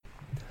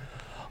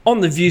On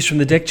the Views from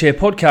the Deck Chair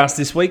podcast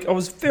this week, I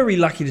was very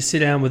lucky to sit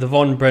down with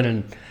Yvonne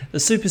Brennan, the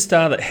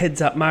superstar that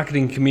heads up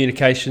marketing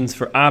communications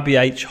for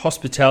RBH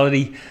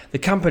Hospitality, the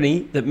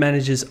company that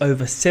manages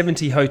over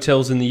 70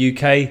 hotels in the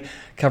UK,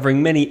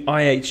 covering many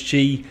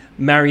IHG,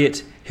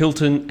 Marriott,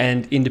 Hilton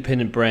and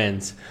independent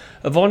brands.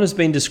 Yvonne has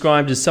been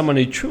described as someone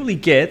who truly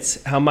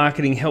gets how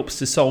marketing helps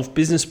to solve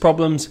business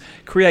problems,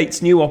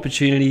 creates new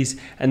opportunities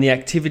and the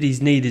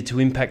activities needed to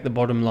impact the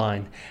bottom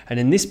line. And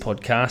in this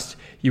podcast,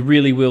 you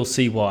really will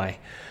see why.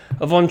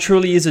 Yvonne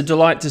truly is a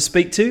delight to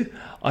speak to.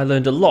 I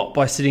learned a lot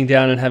by sitting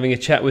down and having a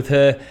chat with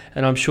her,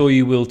 and I'm sure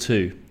you will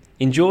too.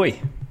 Enjoy.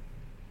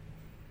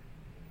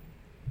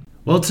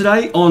 Well,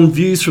 today on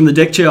Views from the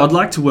Deck Chair, I'd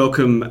like to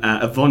welcome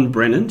Yvonne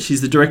Brennan.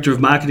 She's the Director of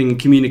Marketing and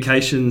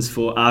Communications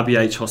for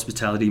RBH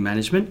Hospitality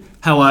Management.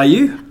 How are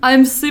you?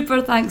 I'm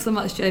super, thanks so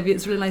much, JV.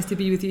 It's really nice to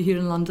be with you here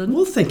in London.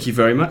 Well, thank you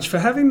very much for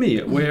having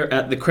me. We're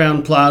at the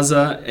Crown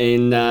Plaza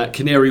in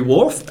Canary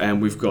Wharf, and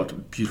we've got a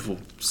beautiful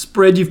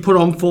spread you've put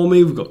on for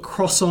me. We've got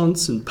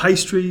croissants and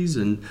pastries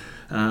and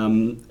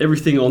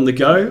everything on the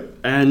go,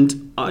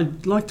 and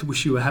I'd like to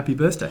wish you a happy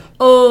birthday.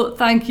 Oh,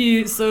 thank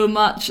you so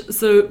much.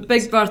 So,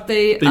 big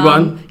birthday. Big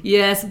one?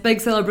 Yes,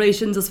 big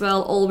celebrations as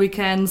well all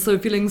weekend. So,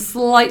 feeling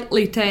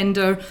slightly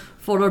tender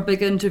for our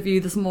big interview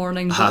this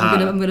morning, but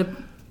I'm going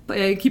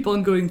to keep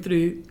on going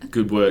through.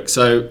 Good work.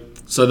 So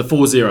the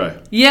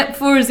 4-0. Yep,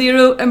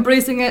 4-0,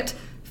 embracing it.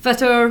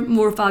 Fitter,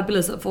 more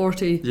fabulous at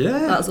 40. Yeah.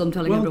 That's what I'm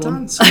telling everyone. Well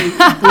done.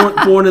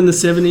 So, born in the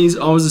 70s,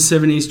 I was a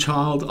 70s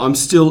child. I'm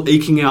still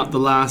eking out the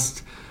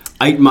last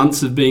 8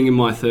 months of being in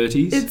my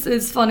 30s.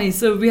 It's funny.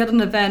 So we had an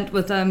event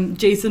with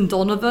Jason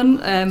Donovan.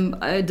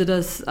 I did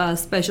a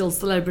special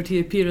celebrity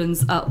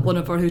appearance at one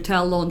of our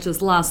hotel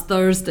launches last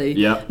Thursday.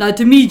 Yeah. Now,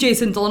 to me,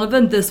 Jason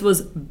Donovan, this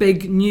was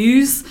big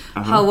news.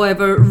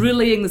 However,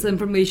 relaying this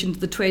information to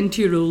the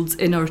 20-year-olds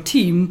in our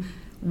team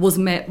was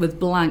met with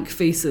blank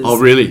faces. Oh,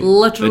 really?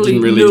 Literally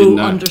didn't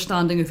know.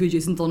 understanding of who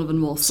Jason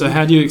Donovan was. So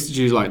how do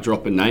you like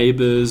drop a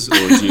Neighbours,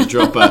 or do you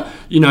drop a,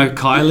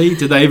 Kylie?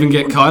 Did they even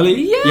get Kylie?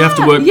 Yeah, you have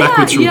to work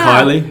backwards from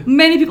Kylie.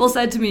 Many people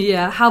said to me,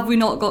 have we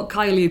not got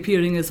Kylie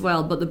appearing as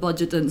well? But the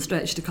budget didn't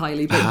stretch to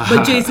Kylie.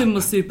 But Jason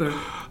was super.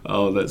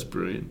 Oh, that's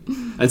brilliant.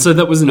 And so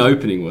that was an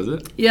opening, was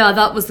it? Yeah,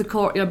 that was the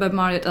Courtyard by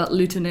Marriott at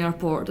Luton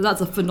Airport.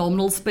 That's a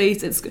phenomenal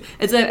space. It's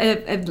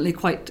evidently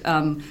quite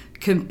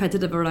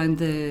competitive around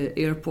the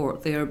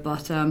airport there,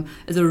 but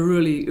it's a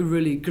really,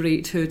 really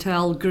great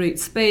hotel, great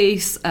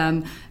space,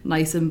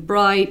 nice and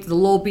bright. The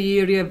lobby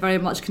area very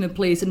much kind of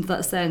plays into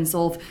that sense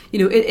of,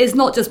 it's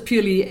not just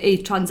purely a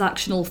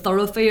transactional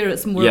thoroughfare,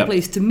 it's more a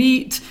place to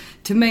meet,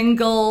 to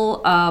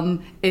mingle.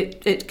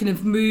 It kind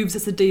of moves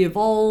as the day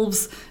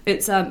evolves.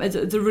 It's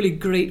a really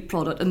great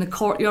product, and the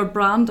Courtyard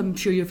brand, I'm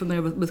sure you're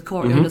familiar with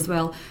Courtyard as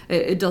well.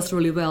 It does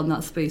really well in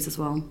that space as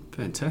well.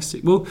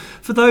 Fantastic. Well,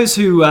 for those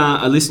who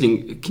are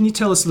listening, can you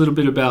tell us a little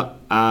bit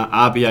about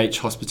RBH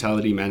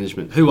Hospitality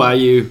Management? Who are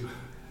you?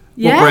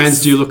 What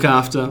brands do you look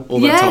after? All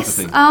that type of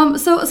thing.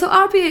 So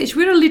RBH,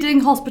 we're a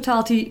leading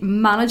hospitality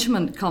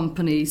management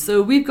company.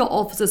 So we've got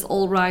offices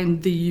all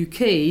around the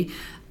UK.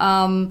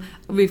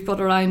 We've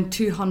got around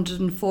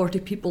 240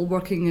 people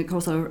working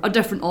across our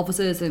different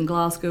offices in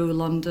Glasgow,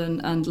 London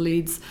and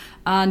Leeds.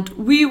 And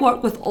we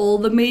work with all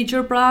the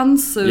major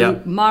brands.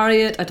 So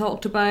Marriott, I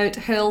talked about,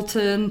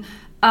 Hilton,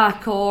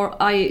 Accor,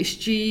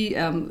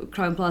 IHG,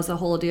 Crown Plaza,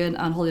 Holiday Inn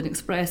and Holiday Inn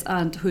Express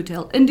and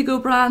Hotel Indigo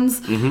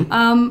brands.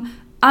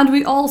 And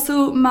we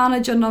also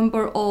manage a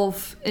number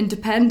of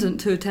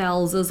independent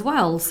hotels as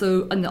well.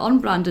 So in the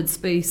unbranded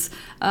space,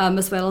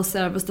 as well as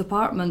service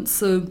departments.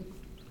 So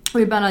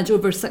we manage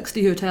over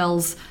 60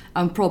 hotels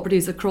and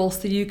properties across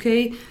the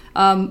UK.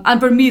 And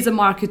for me as a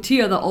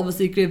marketeer, that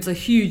obviously gives a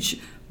huge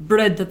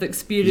breadth of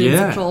experience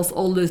across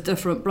all those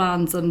different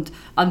brands and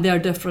their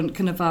different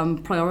kind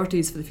of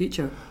priorities for the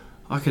future.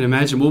 I can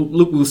imagine. Well,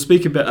 look, we'll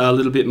speak a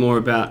little bit more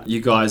about you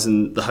guys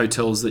and the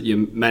hotels that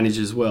you manage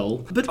as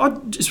well. But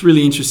I'm just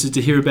really interested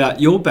to hear about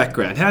your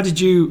background. How did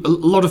you... A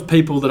lot of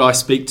people that I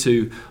speak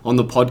to on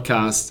the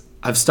podcast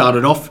have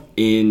started off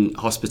in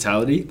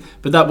hospitality,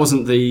 but that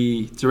wasn't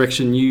the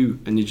direction you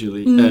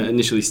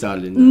initially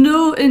started in.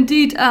 No,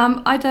 indeed.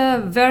 I had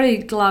a very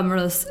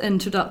glamorous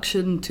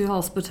introduction to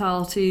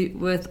hospitality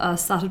with a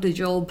Saturday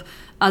job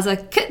as a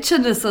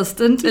kitchen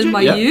assistant in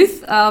my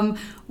youth,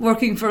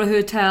 working for a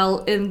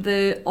hotel in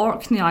the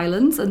Orkney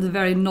Islands in the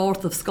very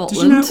north of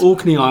Scotland. Did you know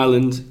Orkney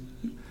Island,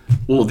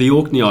 or the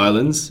Orkney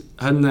Islands,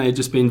 hadn't they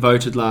just been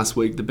voted last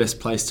week the best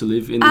place to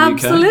live in the UK?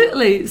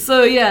 Absolutely.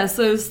 So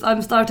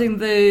I'm starting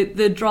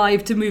the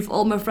drive to move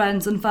all my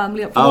friends and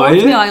family up from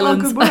Orkney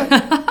Islands. Oh, good work.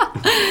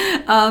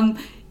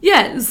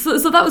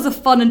 So that was a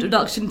fun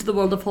introduction to the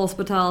world of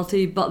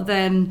hospitality, but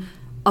then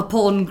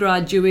upon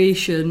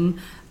graduation,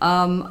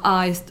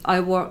 I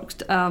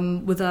worked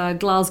with a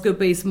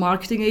Glasgow-based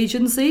marketing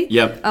agency.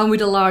 And we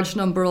had a large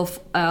number of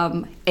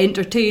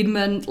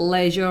entertainment,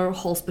 leisure,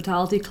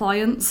 hospitality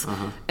clients,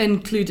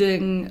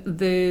 including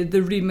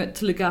the remit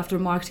to look after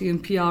marketing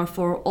and PR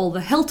for all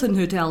the Hilton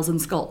hotels in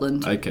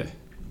Scotland. Okay.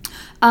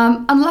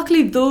 And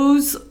luckily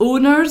those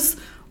owners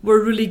were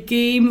really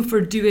game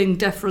for doing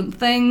different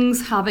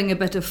things, having a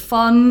bit of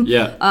fun.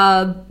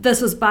 Yeah.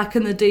 This was back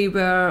in the day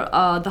where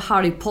the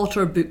Harry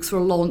Potter books were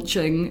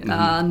launching,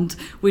 and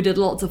we did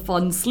lots of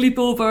fun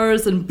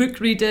sleepovers and book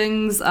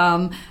readings.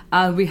 And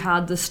we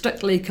had the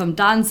Strictly Come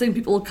Dancing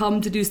people come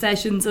to do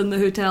sessions in the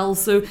hotel.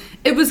 So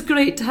it was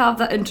great to have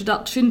that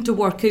introduction to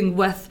working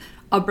with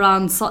a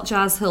brand such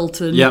as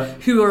Hilton,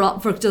 who are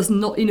up for just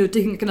not,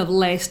 taking a kind of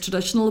less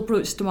traditional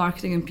approach to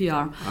marketing and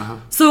PR.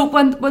 So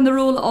when the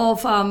role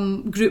of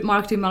group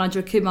marketing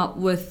manager came up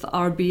with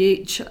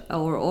RBH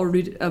or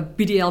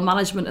BDL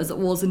management as it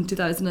was in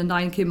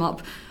 2009 came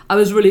up, I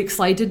was really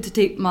excited to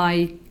take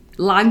my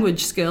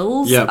language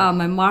skills,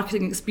 my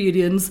marketing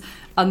experience,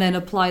 and then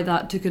apply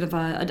that to kind of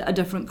a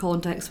different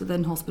context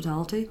within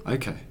hospitality.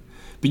 Okay.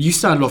 But you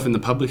started off in the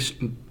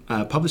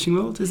publishing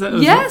world, is that?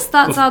 Yes,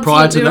 that's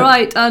absolutely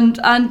right. And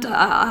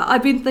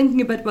I've been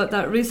thinking a bit about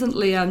that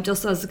recently.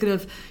 Just as kind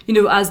of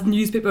as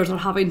newspapers are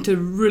having to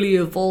really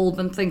evolve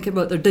and think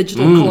about their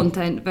digital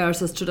content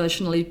versus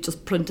traditionally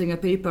just printing a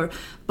paper.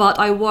 But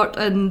I worked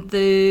in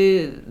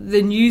the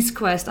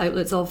NewsQuest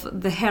outlets of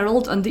the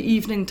Herald and the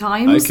Evening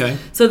Times. Okay.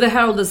 So the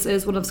Herald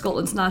is one of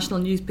Scotland's national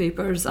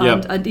newspapers,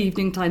 and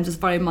Evening Times is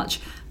very much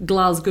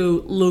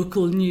Glasgow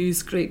local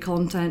news, great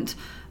content.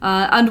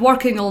 And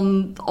working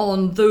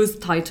on those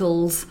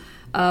titles,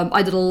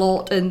 I did a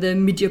lot in the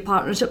media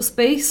partnership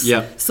space.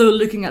 Yeah. So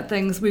looking at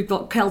things, we've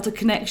got Celtic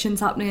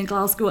Connections happening in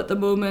Glasgow at the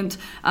moment,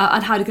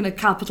 and how to kind of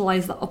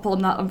capitalise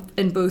upon that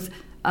in both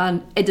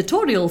an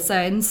editorial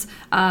sense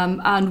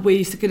and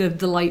ways to kind of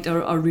delight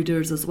our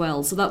readers as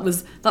well. So that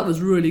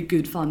was really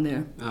good fun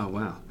there. Oh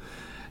wow!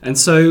 And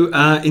so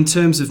in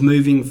terms of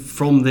moving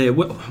from there,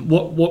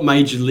 what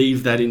made you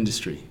leave that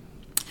industry?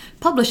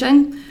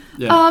 Publishing.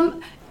 Yeah.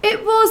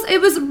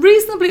 It was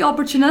reasonably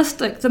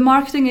opportunistic. The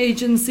marketing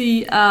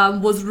agency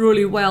was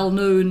really well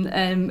known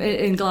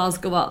in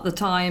Glasgow at the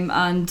time,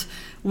 and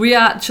we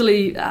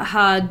actually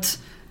had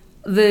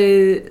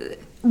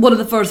one of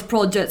the first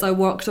projects I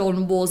worked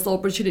on was the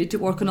opportunity to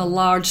work on a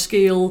large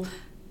scale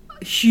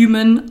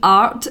human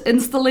art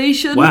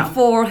installation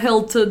for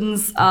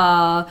Hilton's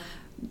bar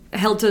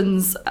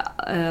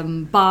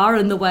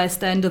in the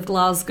West End of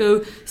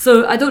Glasgow.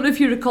 So I don't know if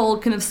you recall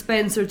kind of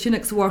Spencer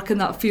Tunick's work in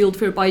that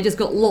field whereby he just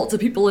got lots of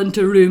people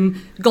into a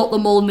room, got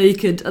them all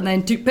naked, and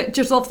then took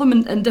pictures of them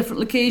in different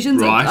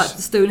locations at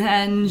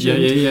Stonehenge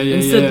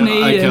in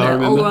Sydney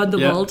and all around the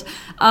world.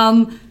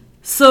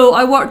 So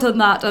I worked on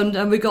that,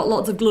 and we got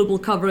lots of global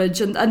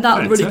coverage, and that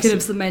Fantastic. Really kind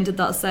of cemented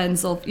that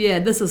sense of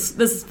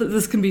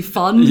this can be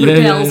fun.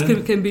 Hotels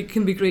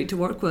can be great to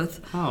work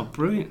with. Oh,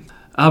 brilliant.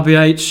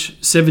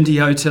 RBH, 70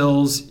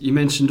 hotels, you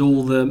mentioned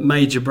all the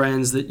major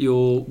brands that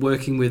you're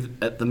working with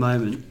at the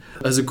moment.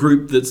 As a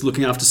group that's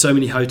looking after so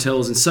many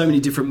hotels in so many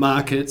different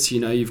markets,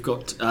 you've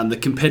got the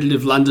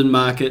competitive London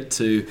market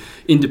to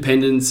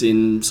independents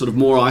in sort of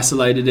more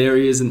isolated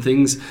areas and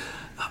things.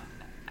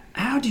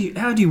 How do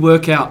you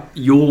work out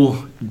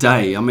your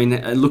day? I mean,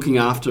 looking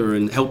after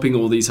and helping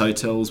all these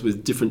hotels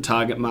with different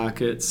target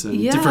markets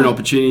and different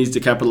opportunities to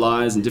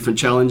capitalise and different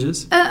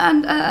challenges?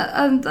 And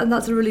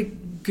that's a really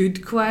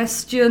good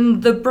question.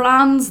 The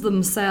brands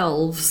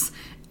themselves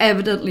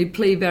evidently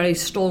play very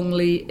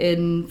strongly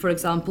in, for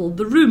example,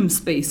 the room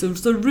space,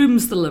 so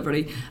rooms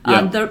delivery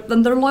and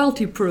their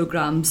loyalty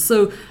programs.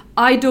 So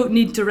I don't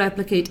need to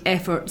replicate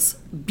efforts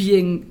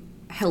being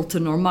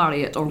Hilton or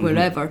Marriott or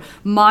wherever.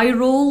 My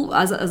role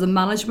as a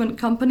management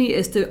company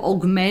is to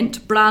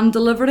augment brand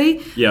delivery.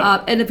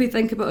 And if we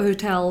think about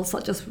hotels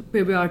such as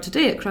where we are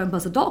today at Crowne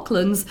Plaza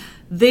Docklands,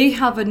 they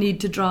have a need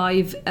to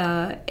drive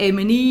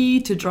M&E,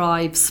 to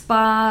drive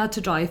spa,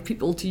 to drive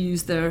people to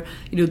use their,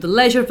 the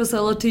leisure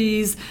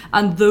facilities,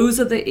 and those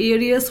are the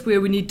areas where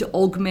we need to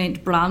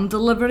augment brand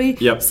delivery.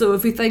 So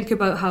if we think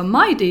about how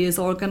my day is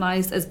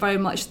organised, it's very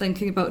much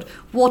thinking about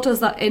what is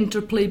that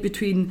interplay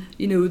between,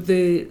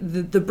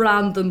 the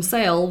brand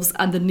themselves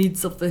and the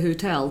needs of the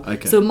hotel.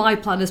 So my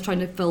plan is trying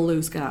to fill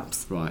those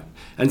gaps. Right.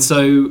 And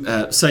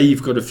so, say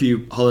you've got a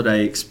few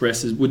Holiday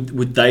Expresses,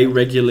 would they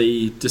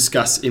regularly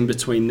discuss in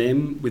between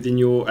them within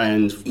your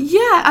and few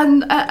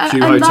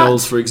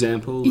hotels, for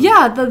example?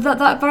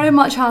 That very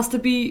much has to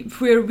be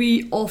where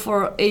we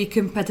offer a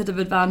competitive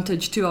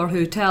advantage to our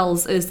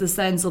hotels, is the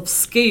sense of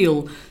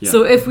scale.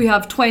 So if we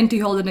have 20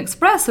 Holiday Inn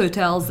Express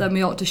hotels, then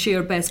we ought to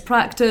share best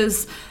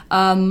practice,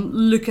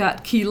 look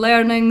at key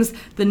learnings,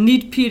 the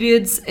need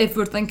periods. If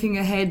we're thinking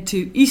ahead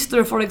to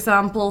Easter, for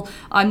example,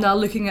 I'm now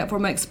looking at, for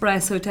my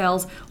Express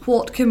hotels,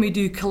 what can we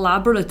do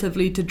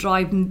collaboratively to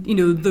drive,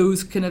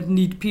 those kind of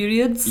need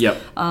periods.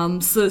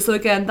 So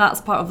again,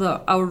 that's part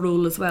of our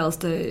role as well,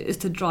 is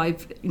to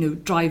drive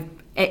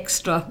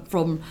extra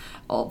from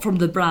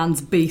the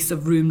brand's base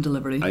of room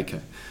delivery. Okay,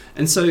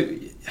 and so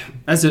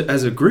as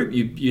a group,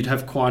 you'd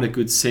have quite a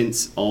good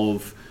sense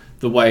of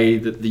the way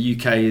that the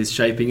UK is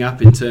shaping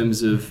up in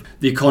terms of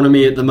the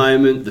economy at the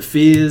moment, the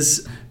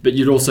fears, but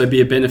you'd also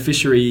be a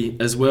beneficiary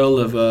as well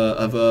of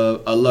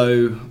a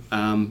low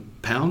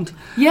pound.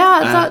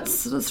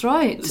 That's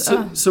right.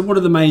 So what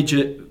are the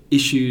major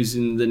issues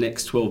in the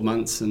next 12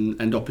 months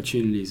and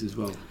opportunities as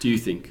well, do you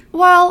think?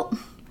 Well,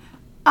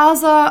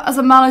 as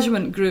a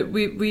management group,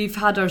 we've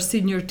had our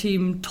senior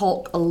team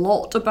talk a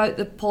lot about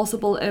the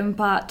possible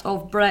impact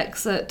of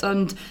Brexit,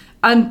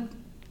 and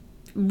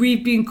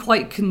we've been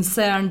quite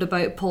concerned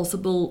about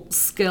possible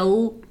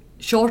skill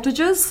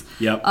shortages.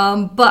 Yep.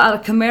 But at a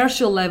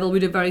commercial level, we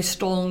had a very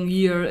strong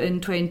year in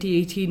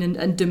 2018,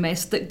 and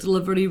domestic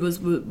delivery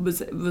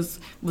was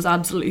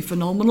absolutely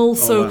phenomenal.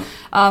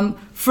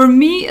 For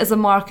me as a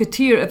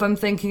marketeer, if I'm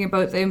thinking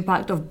about the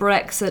impact of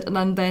Brexit and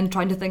I'm then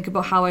trying to think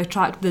about how I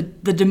attract the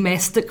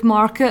domestic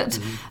market,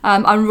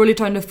 I'm really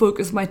trying to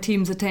focus my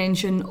team's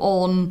attention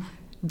on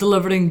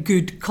delivering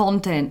good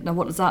content. Now,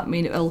 what does that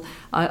mean?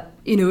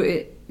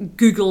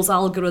 Google's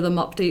algorithm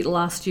update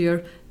last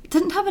year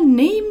didn't have a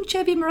name,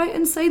 Chevy, am I right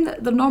in saying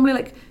that they're normally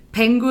like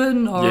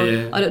Penguin or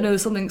I don't know,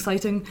 something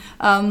exciting.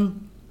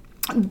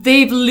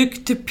 They've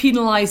looked to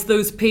penalise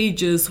those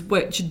pages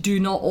which do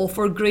not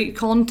offer great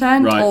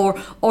content, right,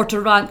 or to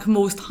rank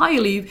most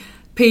highly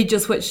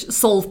pages which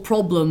solve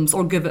problems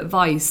or give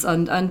advice,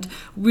 and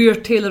we're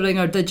tailoring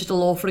our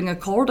digital offering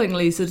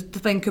accordingly, so to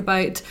think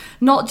about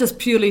not just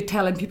purely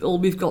telling people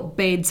we've got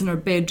beds in our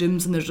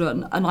bedrooms and there's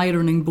an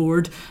ironing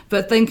board,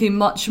 but thinking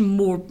much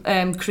more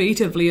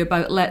creatively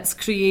about let's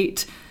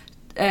create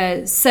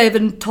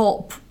 7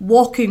 top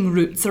walking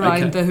routes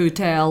around the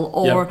hotel,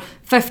 or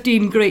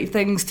 15 great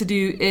things to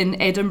do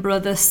in Edinburgh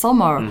this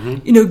summer.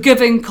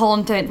 Giving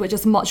content which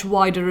has much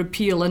wider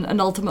appeal and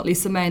ultimately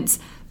cements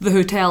the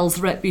hotel's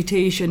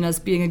reputation as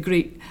being a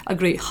great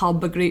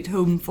hub, a great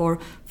home for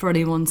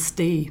anyone's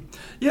stay.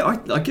 Yeah,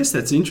 I guess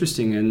that's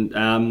interesting,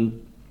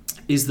 and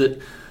is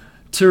that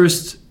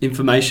tourist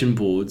information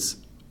boards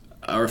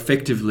are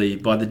effectively,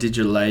 by the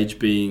digital age,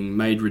 being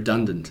made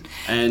redundant.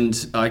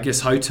 And I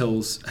guess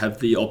hotels have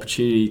the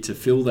opportunity to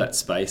fill that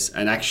space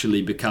and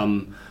actually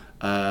become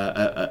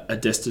a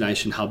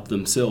destination hub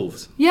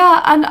themselves.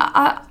 Yeah, and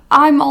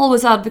I'm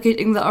always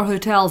advocating that our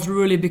hotels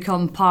really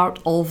become part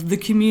of the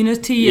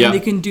community, and they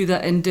can do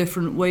that in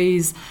different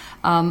ways.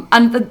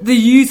 And the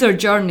user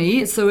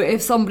journey, so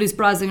if somebody's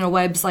browsing our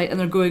website and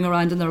they're going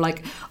around and they're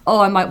like, oh,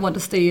 I might want to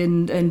stay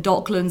in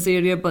Docklands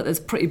area, but it's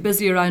pretty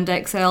busy around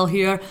XL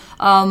here.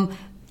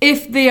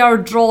 If they are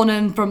drawn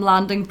in from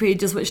landing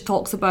pages which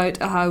talks about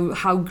how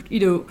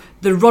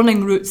the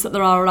running routes that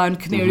there are around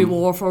Canary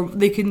Wharf, or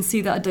they can see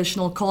that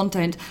additional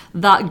content,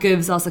 that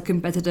gives us a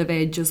competitive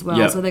edge as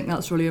well. So I think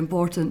that's really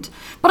important.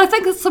 But I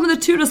think that some of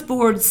the tourist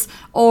boards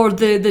or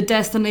the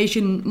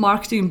destination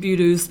marketing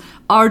bureaus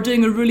are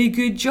doing a really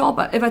good job.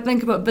 If I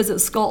think about Visit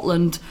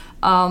Scotland,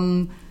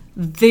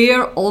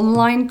 their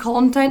online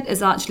content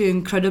is actually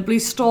incredibly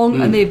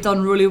strong, and they've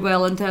done really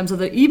well in terms of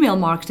their email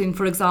marketing,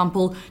 for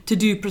example, to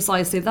do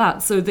precisely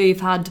that. So they've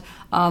had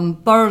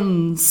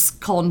Burns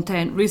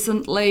content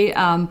recently.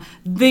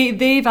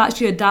 They've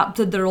actually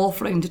adapted their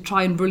offering to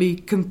try and really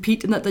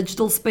compete in that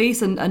digital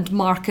space and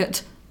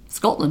market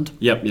Scotland.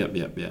 Yep.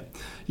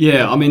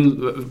 Yeah, I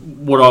mean,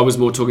 what I was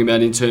more talking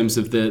about in terms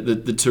of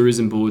the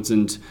tourism boards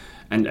and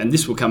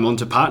this will come on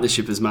to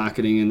partnership as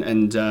marketing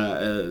and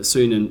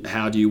soon, and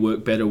how do you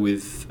work better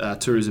with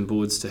tourism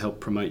boards to help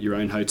promote your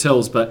own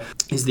hotels, but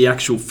is the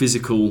actual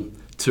physical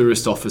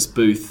tourist office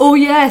booth. Oh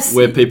yes,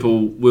 where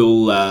people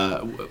will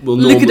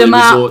normally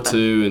resort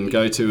to and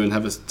go to and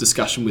have a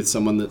discussion with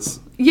someone that's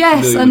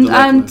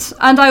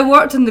and I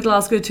worked in the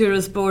Glasgow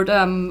Tourist Board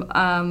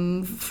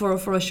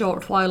for a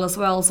short while as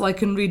well, so I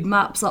can read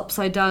maps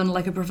upside down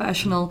like a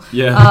professional.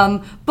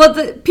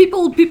 But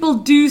people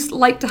do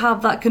like to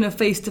have that kind of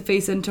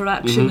face-to-face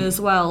interaction as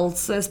well,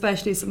 so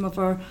especially some of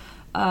our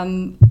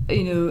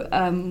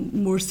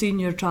more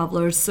senior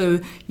travellers. So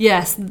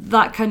yes,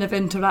 that kind of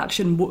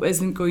interaction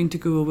isn't going to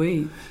go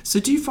away. So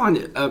do you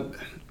find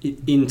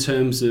in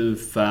terms of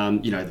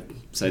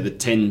say the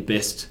 10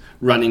 best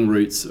running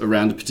routes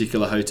around a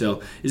particular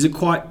hotel, is it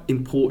quite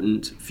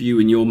important for you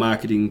in your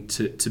marketing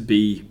to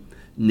be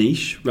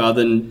niche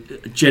rather than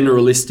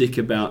generalistic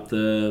about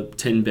the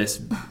 10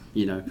 best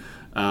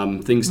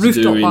things to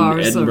do in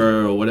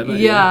Edinburgh or whatever?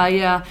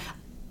 Yeah.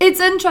 It's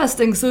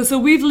interesting. So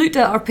we've looked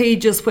at our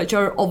pages which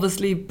are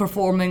obviously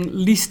performing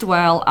least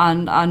well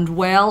and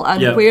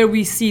where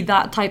we see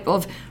that type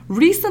of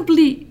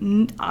reasonably,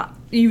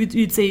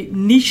 you'd say,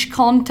 niche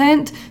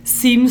content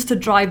seems to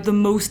drive the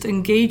most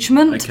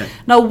engagement. Okay.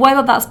 Now,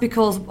 whether that's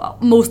because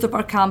most of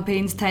our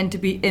campaigns tend to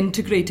be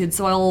integrated,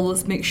 so I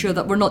always make sure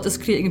that we're not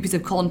just creating a piece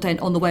of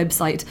content on the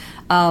website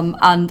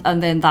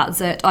and then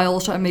that's it. I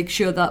also try to make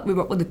sure that we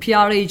work with the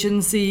PR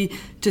agency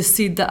to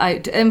seed that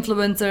out to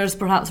influencers.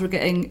 Perhaps we're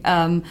getting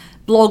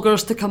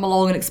bloggers to come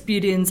along and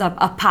experience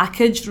a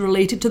package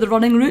related to the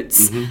running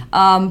routes,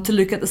 to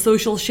look at the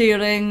social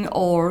sharing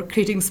or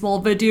creating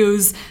small videos.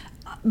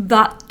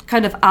 That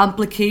kind of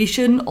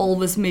application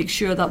always makes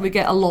sure that we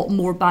get a lot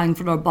more bang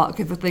for our buck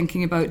if we're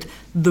thinking about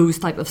those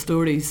type of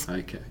stories.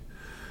 Okay.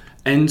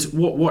 And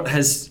what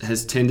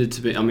has tended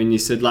to be, I mean, you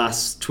said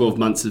last 12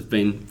 months have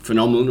been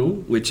phenomenal,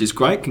 which is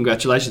great,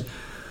 congratulations.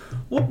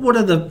 What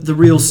are the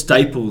real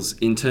staples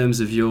in terms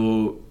of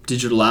your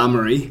digital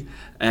armoury,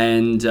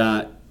 and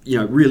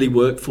really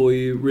work for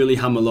you, really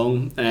hum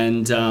along,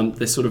 and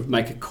they sort of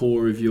make a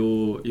core of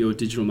your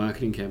digital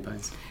marketing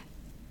campaigns?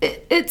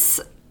 It's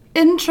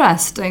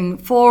interesting.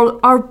 For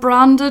our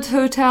branded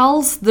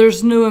hotels,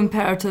 there's no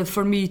imperative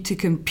for me to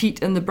compete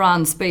in the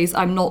brand space.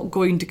 I'm not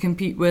going to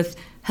compete with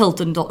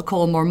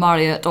Hilton.com or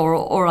Marriott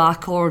or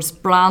Accor's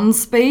brand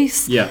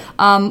space. Yeah.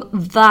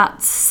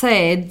 That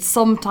said,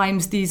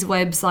 sometimes these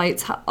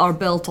websites are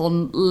built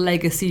on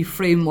legacy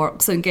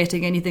frameworks, and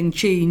getting anything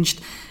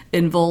changed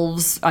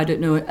involves, an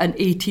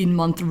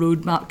 18-month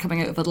roadmap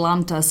coming out of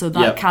Atlanta, so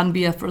that can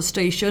be a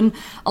frustration.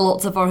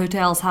 Lots of our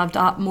hotels have to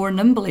act more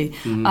nimbly.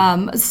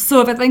 Mm-hmm.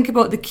 So if I think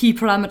about the key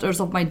parameters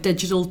of my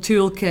digital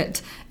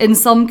toolkit, in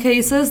some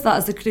cases that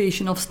is the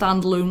creation of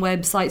standalone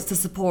websites to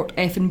support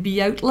F&B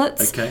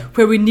outlets,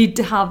 where we need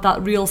to have that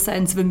real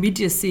sense of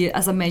immediacy.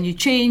 As a menu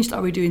changed,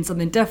 are we doing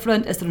something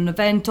different? Is there an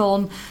event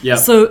on? Yep.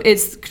 So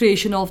it's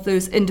creation of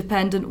those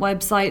independent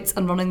websites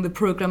and running the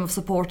program of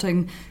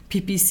supporting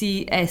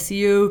PPC,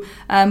 SEO.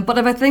 But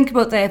if I think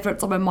about the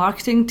efforts of my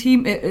marketing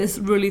team, it is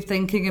really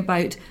thinking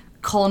about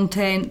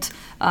content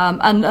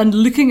and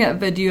looking at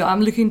video.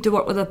 I'm looking to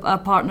work with a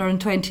partner in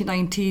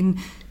 2019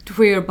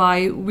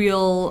 whereby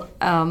we'll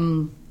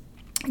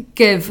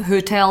give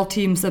hotel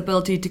teams the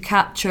ability to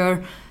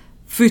capture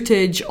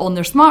footage on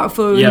their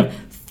smartphone,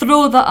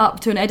 throw that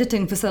up to an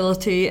editing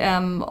facility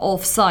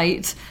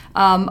off-site,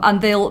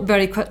 and they'll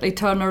very quickly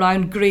turn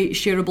around great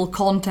shareable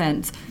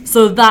content.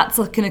 So that's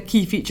a kind of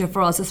key feature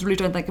for us, is really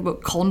trying to think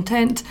about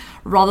content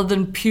rather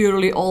than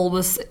purely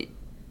always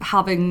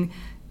having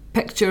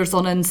pictures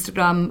on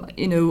Instagram,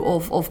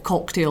 of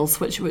cocktails,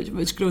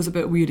 which grows a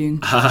bit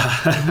wearying.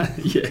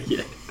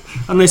 Yeah.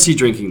 Unless you're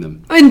drinking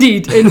them.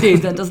 Indeed,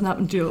 that doesn't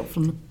happen too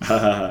often.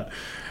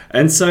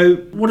 And so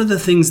what are the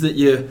things that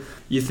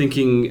you're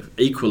thinking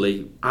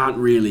equally aren't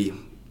really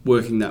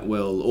working that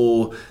well,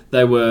 or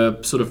they were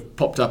sort of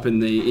popped up in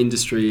the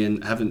industry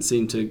and haven't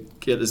seemed to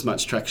get as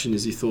much traction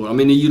as you thought? I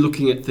mean, are you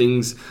looking at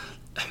things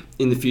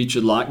in the future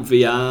like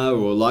VR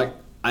or like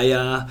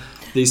AR,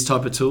 these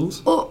type of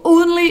tools?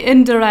 Only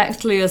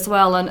indirectly as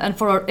well, and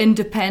for our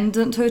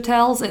independent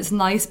hotels it's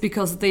nice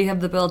because they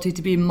have the ability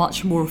to be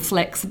much more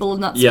flexible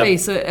in that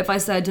space. So if I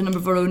said to a number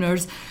of our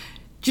owners,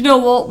 do you know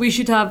what, we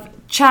should have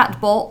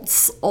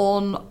chatbots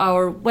on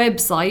our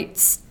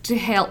websites to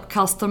help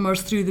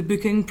customers through the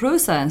booking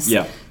process.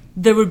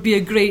 There would be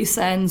a great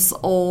sense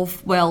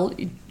of,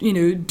 do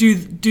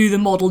the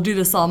model, do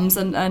the sums,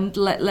 and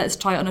let's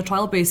try it on a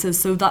trial basis.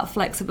 So that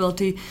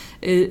flexibility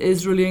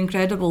is really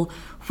incredible.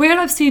 Where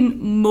I've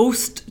seen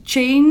most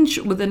change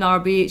within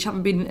RBH,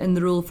 having been in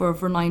the role for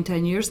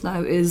 9-10 years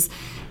now, is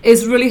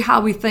really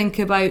how we think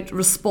about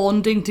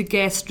responding to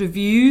guest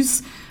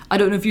reviews. I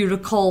don't know if you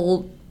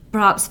recall,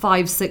 perhaps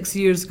 5-6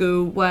 years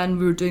ago, when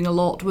we were doing a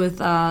lot with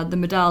the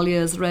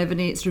Medallias,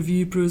 Revenates,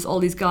 Review Pros, all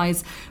these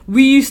guys,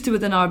 we used to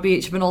within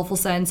RBH have an awful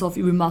sense of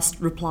we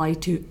must reply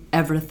to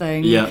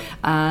everything,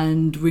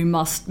 and we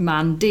must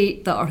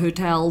mandate that our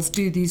hotels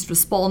do these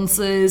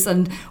responses,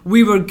 and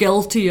we were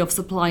guilty of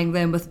supplying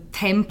them with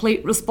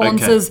template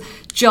responses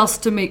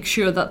just to make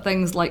sure that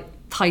things like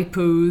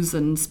typos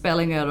and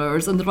spelling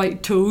errors and the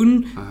right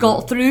tone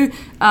got through,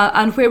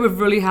 and where we've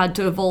really had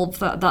to evolve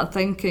that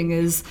thinking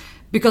is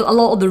because a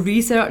lot of the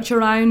research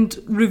around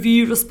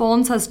review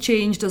response has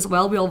changed as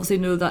well. We obviously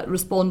know that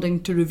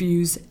responding to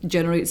reviews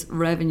generates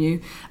revenue,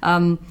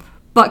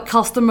 but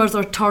customers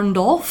are turned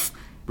off.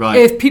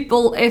 Right.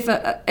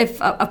 If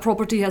a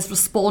property has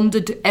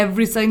responded to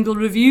every single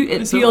review,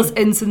 it feels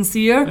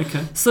insincere.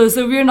 So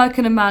we're now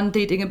kind of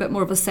mandating a bit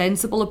more of a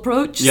sensible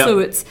approach. So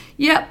it's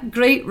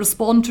great,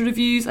 respond to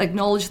reviews,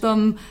 acknowledge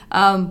them,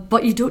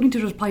 but you don't need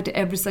to reply to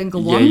every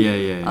single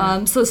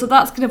one. So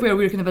that's kind of where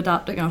we're kind of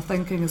adapting our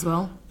thinking as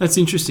well. That's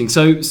interesting.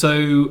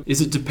 So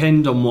is it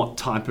depend on what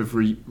type of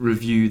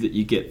review that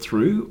you get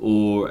through,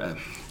 or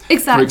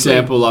exactly? For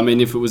example, I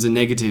mean, if it was a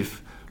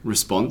negative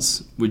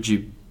response, would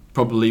you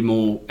probably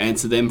more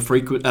answer them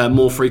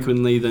more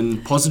frequently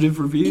than positive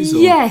reviews? Or?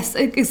 Yes,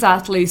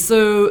 exactly.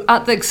 So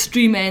at the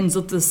extreme ends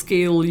of the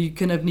scale, you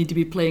kind of need to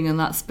be playing in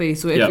that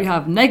space. So if we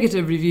have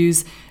negative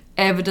reviews,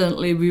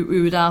 evidently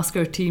we would ask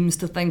our teams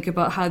to think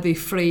about how they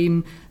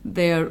frame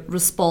their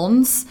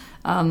response,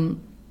 and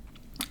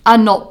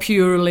not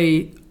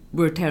purely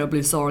we're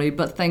terribly sorry,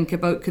 but think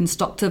about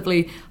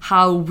constructively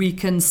how we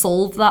can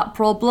solve that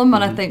problem.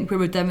 And I think we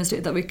would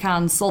demonstrate that we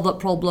can solve that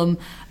problem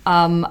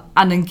and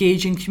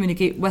engage and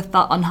communicate with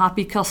that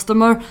unhappy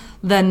customer,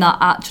 then that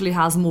actually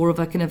has more of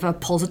a kind of a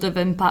positive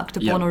impact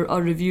upon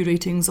our review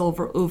ratings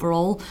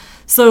overall.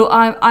 So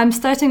I'm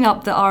setting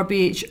up the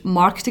RBH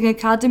Marketing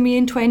Academy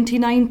in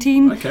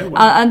 2019.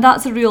 And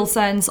that's a real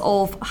sense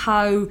of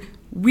how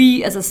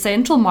we as a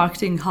central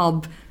marketing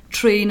hub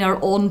train our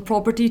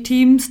on-property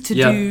teams to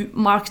do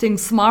marketing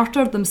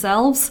smarter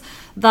themselves.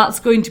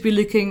 That's going to be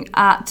looking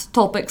at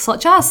topics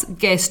such as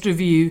guest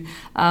review,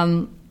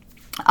 and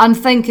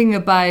thinking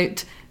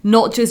about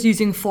not just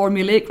using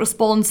formulaic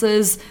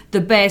responses, the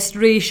best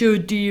ratio,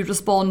 do you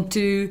respond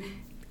to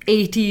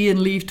 80 and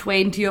leave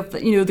 20 of the,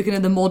 the kind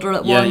of the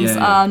moderate ones,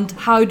 and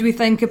how do we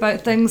think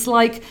about things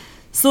like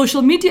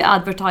social media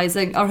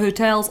advertising. Our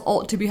hotels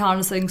ought to be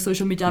harnessing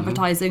social media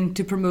advertising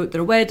to promote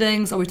their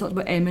weddings, or we talked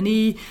about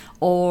M&E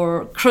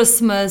or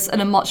Christmas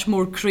in a much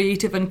more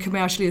creative and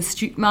commercially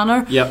astute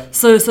manner. Yep.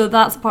 So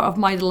that's part of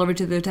my delivery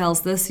to the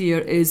hotels this year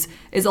is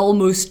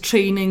almost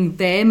training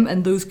them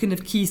in those kind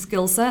of key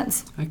skill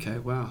sets. Okay,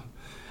 wow.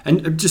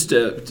 And just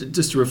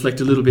to reflect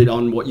a little bit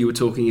on what you were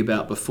talking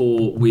about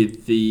before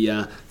with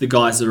the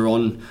guys that are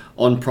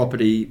on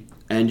property,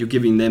 and you're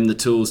giving them the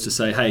tools to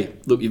say, hey,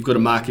 look, you've got a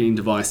marketing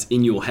device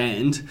in your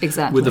hand.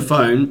 Exactly. With a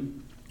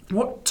phone.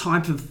 What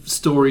type of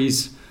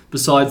stories,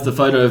 besides the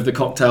photo of the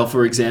cocktail,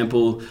 for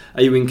example,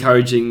 are you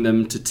encouraging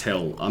them to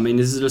tell? I mean,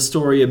 is it a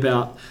story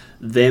about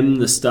them,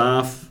 the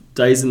staff,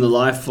 days in the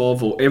life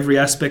of, or every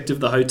aspect of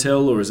the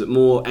hotel, or is it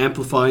more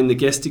amplifying the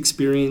guest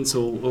experience,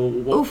 or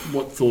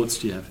what thoughts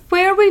do you have?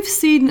 Where we've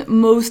seen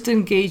most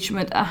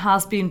engagement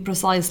has been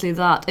precisely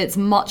that. It's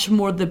much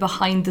more the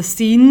behind the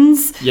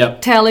scenes,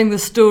 telling the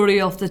story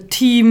of the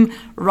team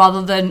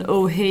rather than,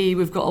 oh, hey,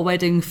 we've got a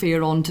wedding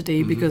fair on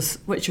today, because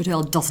which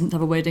hotel doesn't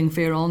have a wedding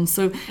fair on?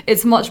 So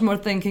it's much more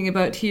thinking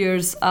about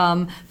here's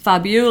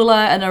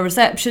Fabiola and our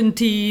reception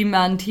team,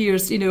 and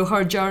here's,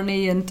 her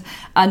journey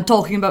and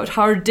talking about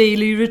her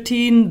daily routine.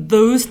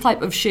 Those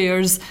type of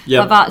shares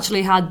have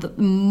actually had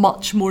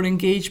much more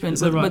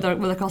engagement with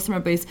our customer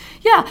base.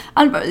 Yeah,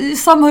 and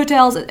some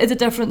hotels, it's a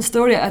different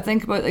story. I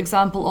think about the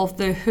example of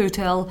the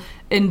Hotel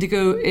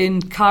Indigo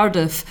in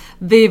Cardiff.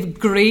 They've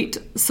great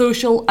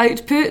social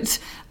output,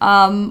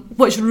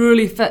 which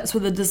really fits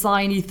with the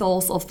design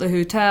ethos of the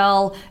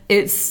hotel.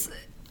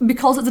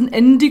 Because it's an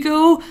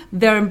Indigo,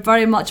 they're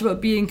very much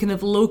about being kind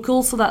of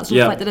local, so that's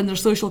reflected in their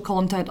social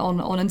content on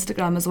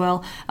Instagram as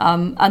well.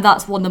 And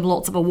that's won them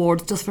lots of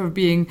awards just for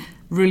being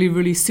really,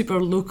 really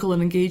super local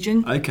and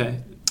engaging.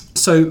 Okay.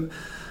 So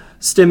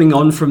stemming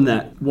on from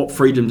that, what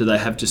freedom do they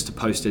have just to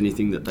post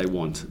anything that they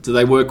want? Do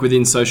they work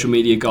within social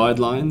media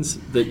guidelines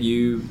that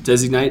you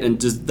designate, and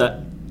does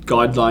that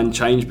guideline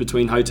change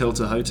between hotel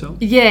to hotel?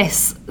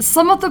 Yes.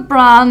 Some of the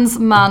brands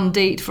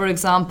mandate, for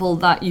example,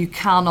 that you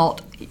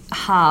cannot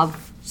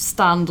have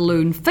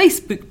standalone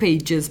Facebook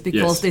pages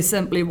because they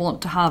simply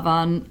want to have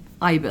an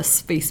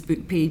IBIS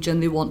Facebook page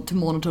and they want to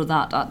monitor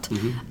that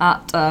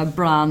at a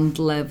brand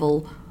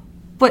level,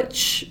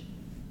 which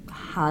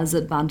has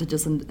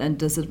advantages and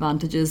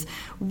disadvantages.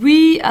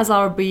 We, as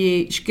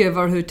RBH, give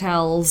our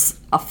hotels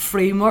a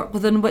framework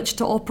within which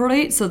to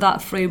operate. So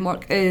that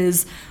framework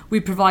is we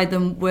provide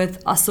them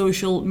with a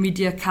social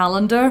media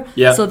calendar.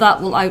 So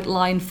that will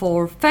outline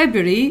for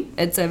February,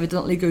 it's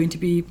evidently going to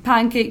be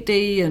Pancake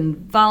Day and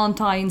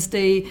Valentine's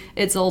Day.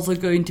 It's also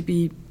going to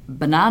be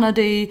Banana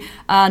Day,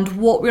 and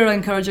what we're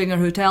encouraging our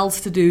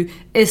hotels to do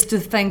is to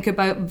think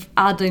about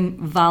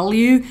adding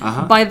value.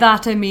 By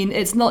that I mean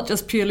it's not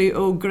just purely,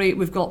 oh great,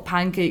 we've got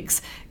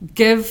pancakes.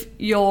 Give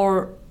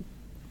your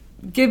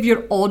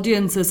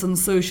audiences on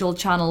social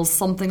channels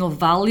something of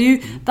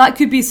value. That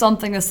could be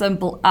something as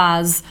simple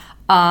as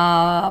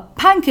a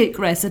pancake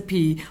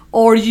recipe,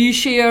 or you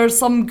share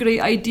some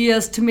great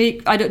ideas to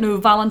make, I don't know,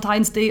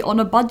 Valentine's Day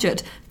on a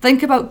budget.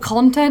 Think about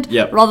content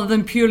rather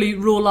than purely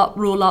roll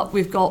up,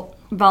 we've got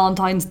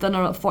Valentine's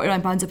dinner at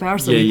 £49 a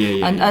person.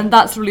 And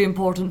that's really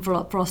important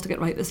for us to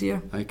get right this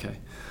year. Okay.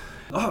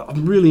 Oh,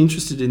 I'm really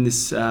interested in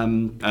this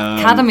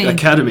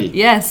Academy.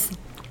 Yes.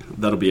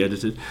 That'll be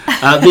edited.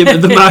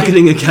 The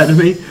Marketing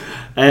Academy.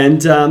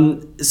 And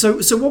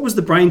so what was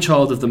the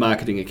brainchild of the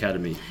Marketing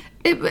Academy?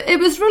 It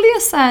was really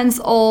a sense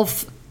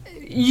of,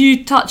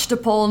 you touched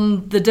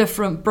upon the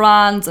different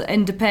brands,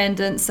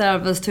 independent,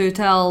 serviced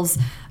hotels,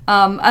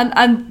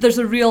 and there's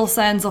a real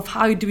sense of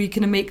how do we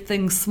kind of make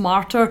things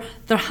smarter.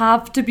 There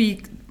have to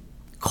be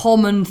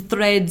common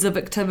threads of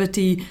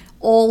activity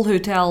all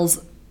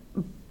hotels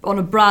on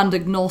a brand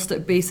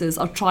agnostic basis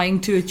are trying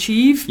to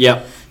achieve.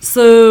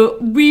 So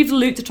we've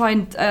looked to try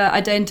and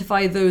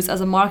identify those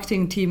as a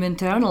marketing team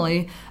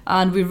internally,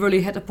 and we've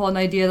really hit upon the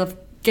idea of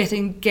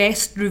getting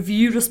guest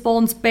review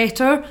response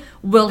better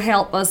will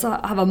help us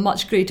have a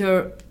much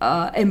greater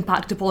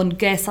impact upon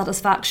guest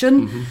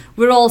satisfaction.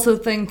 We're also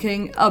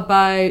thinking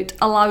about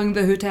allowing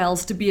the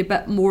hotels to be a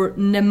bit more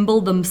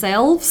nimble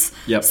themselves.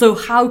 So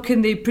how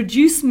can they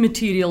produce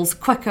materials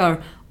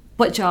quicker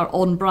which are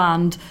on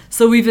brand?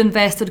 So we've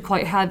invested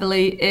quite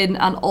heavily in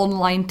an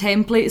online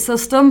template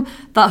system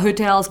that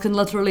hotels can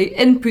literally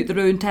input their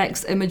own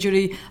text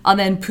imagery and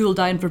then pull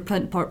down for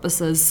print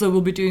purposes. So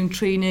we'll be doing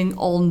training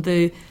on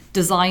the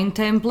design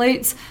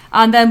templates,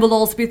 and then we'll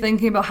also be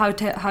thinking about how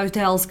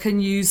hotels can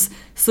use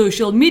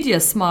social media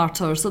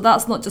smarter. So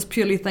that's not just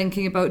purely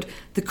thinking about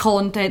the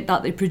content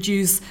that they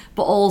produce,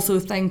 but also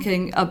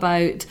thinking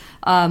about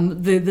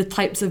the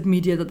types of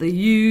media that they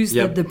use,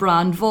 the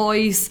brand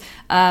voice,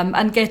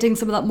 and getting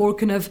some of that more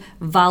kind of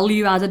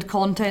value added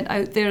content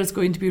out there is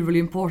going to be really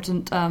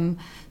important.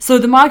 So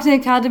the Marketing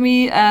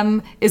Academy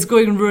is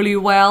going really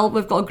well.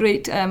 We've got a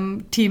great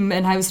team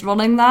in-house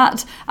running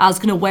that as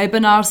kind of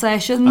webinar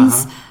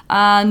sessions.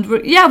 And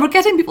we're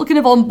getting people kind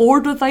of on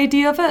board with the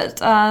idea of it.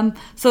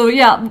 So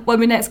when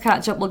we next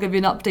catch up, we'll give you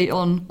an update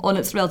on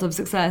its relative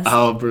success.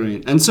 Oh,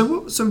 brilliant! And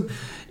so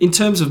in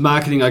terms of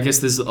marketing, I guess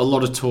there's a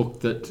lot of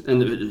talk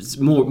and it's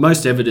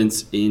most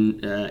evidence in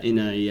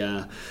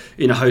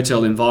a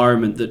hotel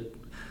environment that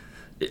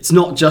it's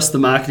not just the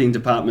marketing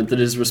department that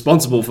is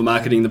responsible for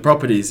marketing the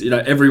properties.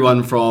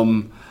 Everyone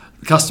from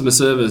customer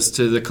service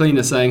to the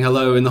cleaner saying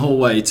hello in the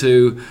hallway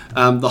to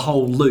the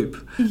whole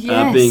loop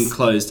being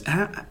closed.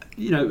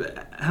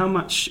 How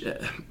much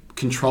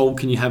control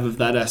can you have of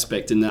that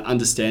aspect and the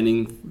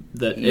understanding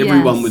that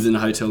everyone within a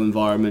hotel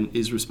environment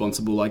is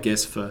responsible, I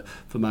guess, for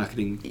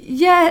marketing?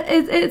 Yeah,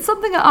 it's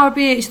something at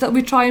RBH that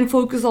we try and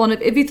focus on.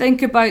 If you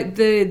think about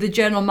the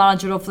general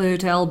manager of the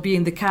hotel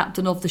being the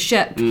captain of the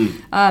ship,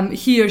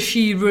 he or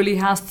she really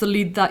has to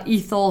lead that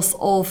ethos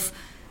of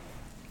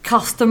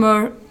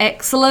customer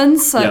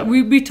excellence.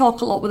 We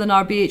talk a lot within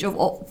RBH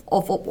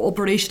of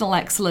operational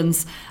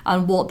excellence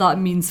and what that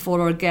means for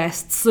our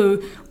guests.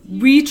 So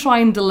we try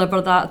and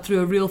deliver that through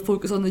a real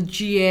focus on the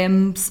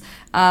GMs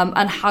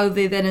and how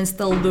they then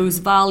instill those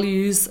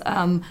values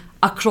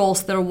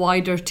across their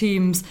wider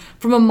teams.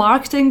 From a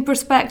marketing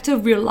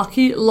perspective, we're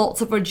lucky.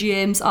 Lots of our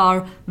GMs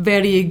are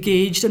very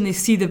engaged and they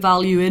see the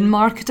value in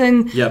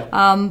marketing.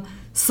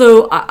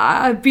 So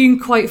I've been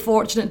quite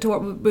fortunate to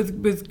work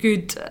with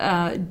good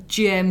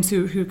GMs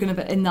who kind of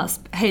in that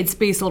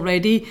headspace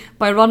already.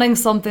 By running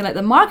something like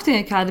the Marketing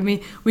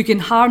Academy, we can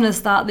harness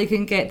that. They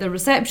can get the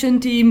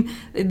reception team,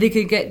 they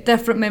can get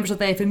different members of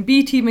the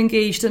F&B team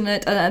engaged in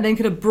it, and then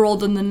kind of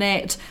broaden the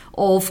net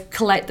of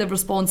collective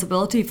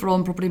responsibility for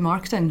on-property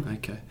marketing.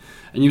 Okay.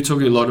 And you're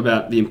talking a lot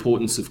about the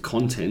importance of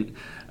content.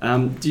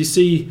 Do you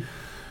see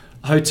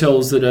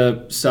hotels that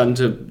are starting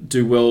to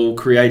do well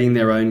creating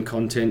their own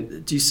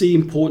content, do you see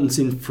importance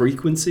in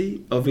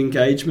frequency of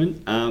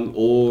engagement,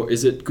 or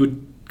is it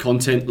good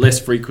content less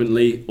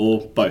frequently,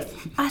 or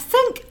both? I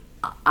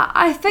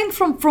think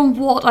from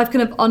what I've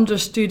kind of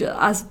understood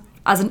as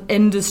an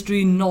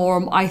industry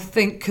norm, I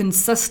think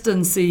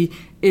consistency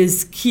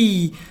is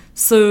key.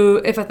 So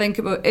if I think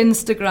about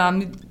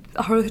Instagram,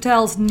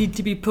 hotels need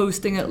to be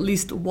posting at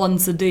least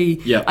once a day.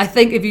 I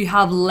think if you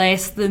have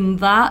less than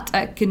that,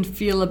 it can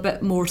feel a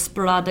bit more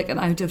sporadic and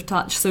out of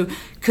touch. So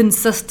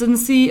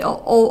consistency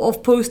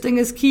of posting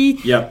is key.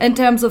 In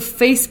terms of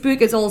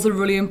Facebook, it's also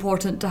really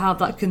important to have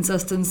that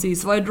consistency.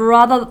 So I'd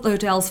rather that the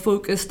hotels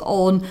focused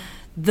on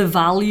the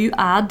value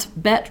add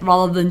bit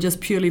rather than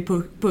just purely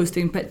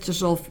posting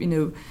pictures of,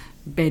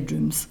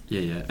 bedrooms.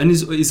 And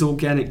is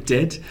organic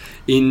dead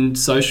in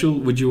social?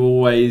 Would you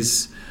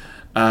always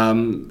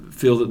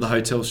feel that the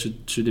hotel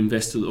should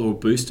invest or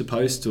boost a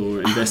post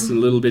or invest a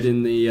little bit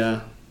in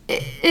the...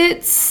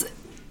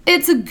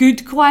 It's a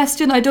good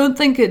question. I don't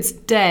think it's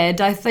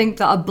dead. I think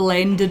that a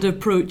blended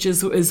approach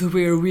is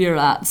where we're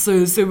at.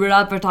 So we're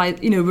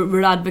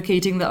we're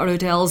advocating that our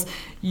hotels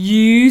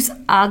use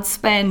ad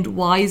spend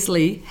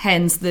wisely,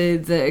 hence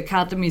the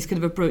Academy's kind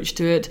of approach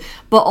to it,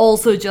 but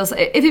also just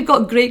if you've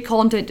got great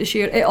content to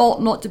share, it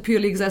ought not to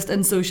purely exist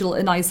in social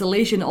in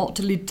isolation. It ought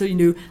to lead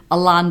to a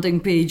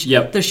landing page.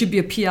 There should be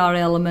a PR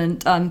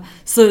element.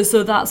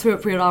 So that's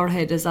where our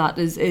head is at.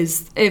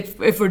 Is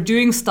if we're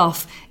doing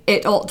stuff,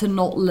 it ought to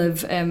not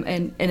live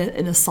in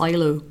a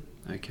silo.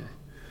 Okay.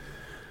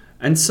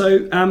 And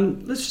so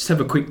let's just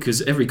have a quick,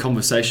 because every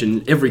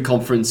conversation, every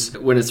conference,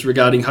 when it's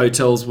regarding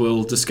hotels,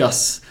 we'll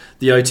discuss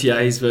the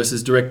OTAs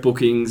versus direct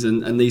bookings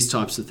and these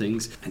types of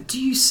things. And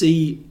do you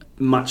see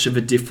much of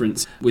a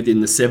difference within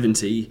the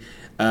 70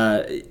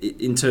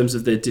 in terms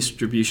of their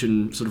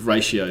distribution sort of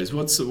ratios?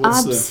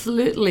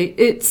 Absolutely.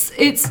 It's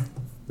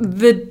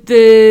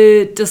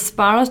the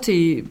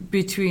disparity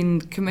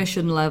between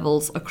commission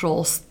levels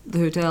across the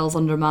hotels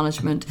under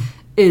management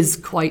is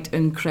quite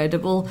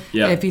incredible.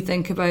 If you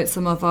think about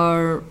some of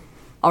our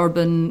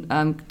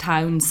urban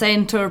town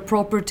centre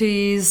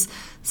properties,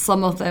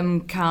 some of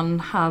them can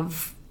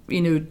have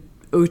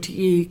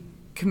OTA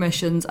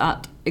commissions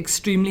at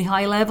extremely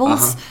high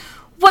levels,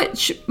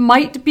 which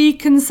might be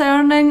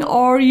concerning,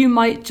 or you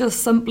might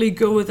just simply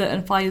go with it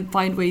and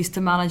find ways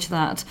to manage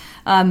that.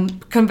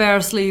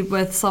 Conversely,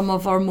 with some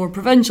of our more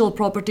provincial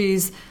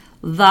properties,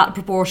 that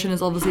proportion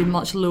is obviously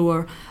much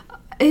lower.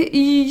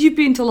 You've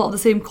been to a lot of the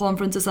same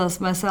conferences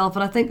as myself,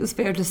 and I think it's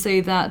fair to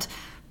say that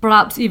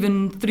perhaps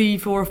even 3,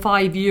 4,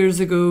 5 years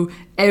ago,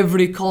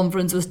 every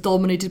conference was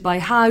dominated by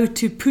how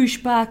to push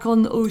back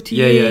on the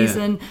OTAs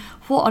and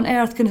what on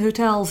earth can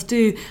hotels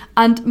do.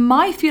 And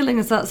my feeling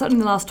is that certainly in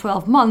the last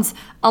 12 months,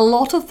 a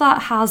lot of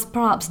that has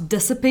perhaps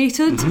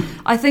dissipated.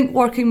 I think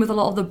working with a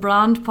lot of the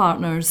brand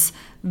partners,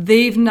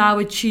 they've now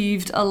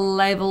achieved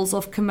levels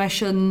of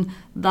commission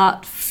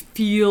that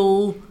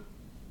feel...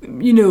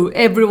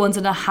 everyone's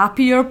in a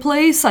happier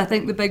place. I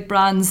think the big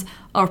brands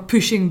are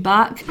pushing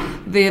back.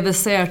 They have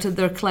asserted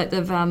their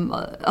collective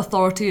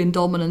authority and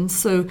dominance.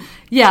 So,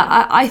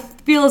 I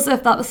feel as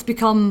if that's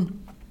become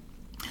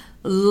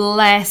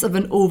less of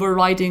an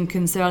overriding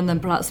concern than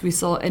perhaps we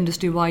saw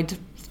industry-wide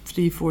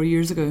 3-4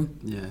 years ago.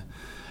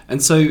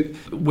 And so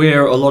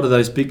where a lot of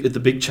those the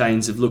big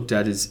chains have looked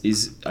at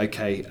is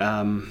okay,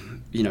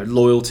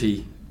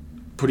 loyalty,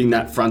 putting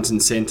that front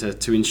and centre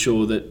to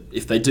ensure that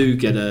if they do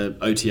get a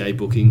OTA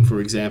booking,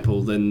 for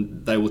example,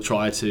 then they will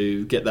try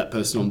to get that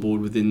person on board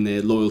within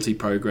their loyalty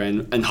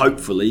program, and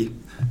hopefully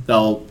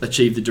they'll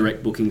achieve the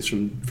direct bookings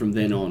from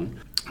then on.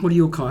 What are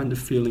your kind of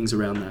feelings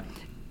around that?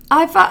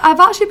 I've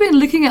actually been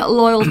looking at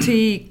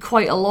loyalty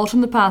quite a lot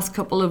in the past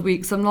couple of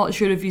weeks. I'm not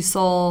sure if you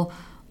saw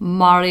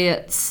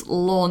Marriott's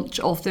launch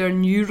of their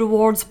new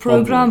rewards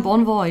program,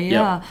 Bonvoy,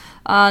 yeah. Yep.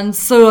 And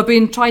so I've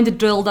been trying to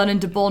drill down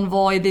into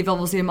Bonvoy. They've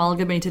obviously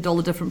amalgamated all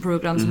the different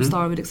programs from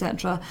Starwood,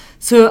 etc.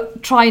 So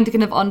trying to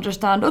kind of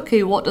understand,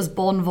 okay, what does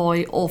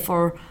Bonvoy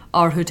offer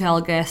our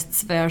hotel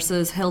guests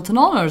versus Hilton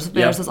Honors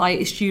versus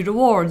IHG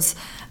Rewards?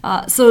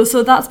 So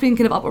that's been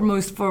kind of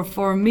uppermost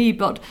for me.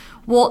 But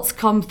what's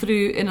come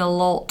through in a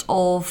lot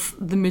of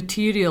the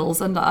materials,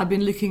 and I've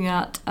been looking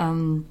at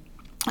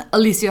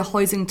Alicia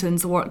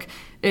Hoisington's work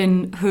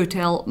in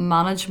Hotel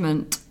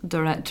Management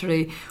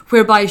Directory,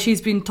 whereby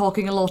she's been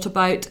talking a lot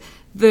about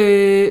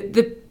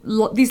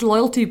these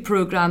loyalty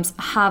programs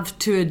have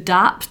to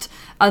adapt,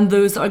 and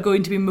those that are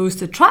going to be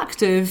most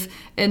attractive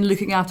in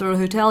looking after our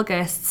hotel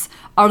guests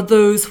are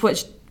those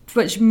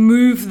which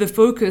move the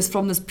focus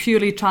from this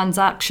purely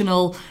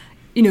transactional,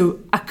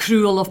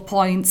 accrual of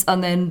points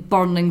and then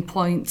burning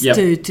points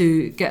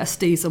to get a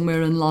stay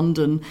somewhere in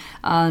London.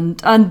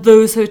 And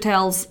those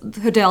hotel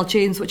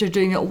chains which are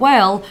doing it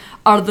well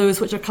are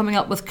those which are coming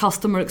up with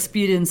customer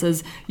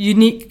experiences,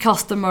 unique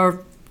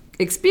customer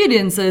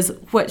experiences,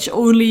 which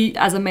only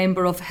as a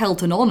member of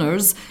Hilton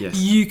Honors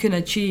you can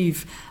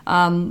achieve.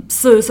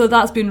 So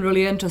that's been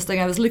really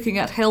interesting. I was looking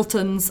at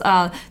Hilton's,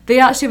 they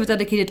actually have a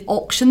dedicated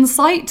auction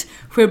site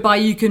whereby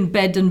you can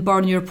bid and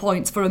burn your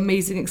points for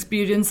amazing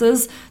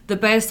experiences. The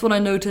best one I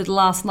noted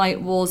last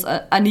night was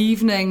an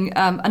evening,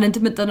 an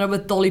intimate dinner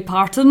with Dolly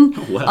Parton.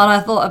 Oh, wow. And I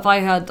thought if I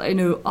had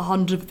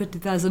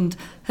 150,000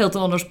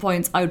 Hilton Honors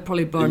points, I would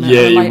probably burn it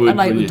a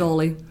night with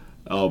Dolly.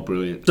 Oh,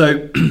 brilliant.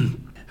 So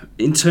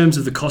in terms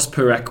of the cost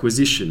per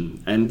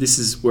acquisition, and this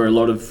is where a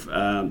lot of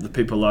the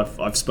people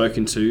I've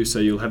spoken to, so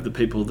you'll have the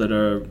people that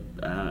are,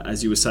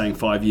 as you were saying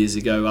 5 years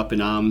ago, up in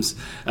arms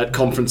at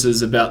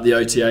conferences about the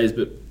OTAs,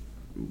 but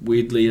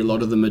weirdly a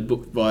lot of them had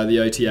booked via the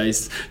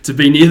OTAs to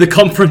be near the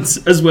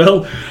conference as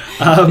well.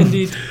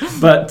 Indeed.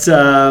 But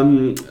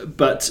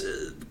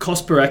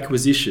cost per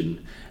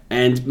acquisition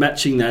and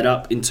matching that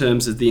up in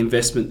terms of the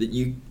investment that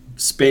you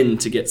spend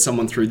to get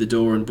someone through the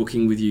door and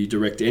booking with you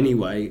direct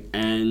anyway,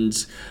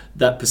 and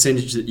that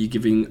percentage that you're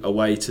giving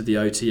away to the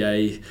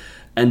OTA,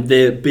 and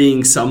there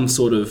being some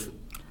sort of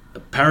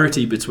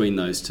parity between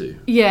those two.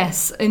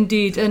 Yes,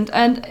 indeed. And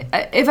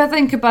if I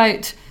think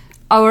about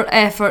our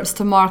efforts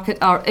to market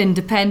our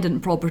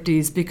independent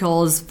properties,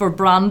 because for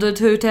branded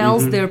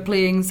hotels, they're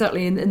playing,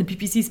 certainly in the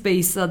PPC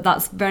space,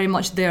 that's very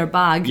much their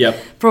bag. Yep.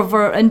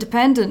 For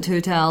independent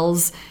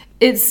hotels,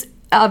 it's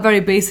at a very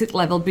basic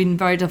level been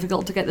very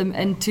difficult to get them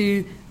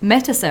into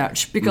meta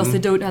search because they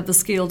don't have the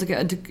scale to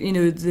get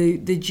into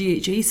the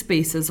GHA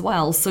space as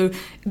well. So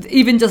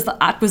even just the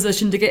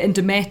acquisition to get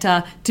into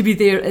meta to be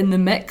there in the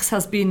mix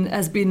has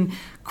been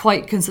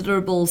quite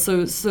considerable.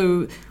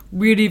 So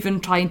we're even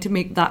trying to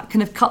make that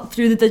kind of cut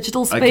through the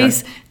digital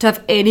space to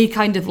have any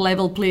kind of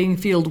level playing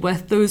field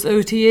with those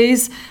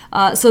OTAs.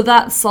 So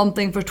that's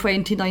something for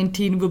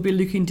 2019 we'll be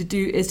looking to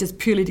do, is just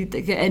purely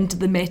to get into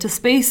the meta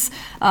space.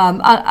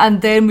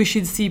 And then we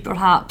should see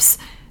perhaps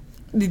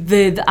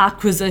the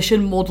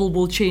acquisition model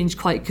will change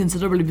quite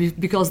considerably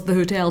because the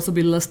hotels will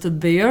be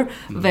listed there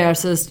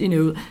versus,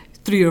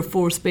 3 or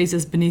 4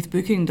 spaces beneath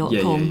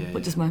booking.com,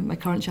 which is my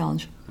current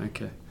challenge.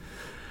 Okay.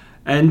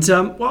 And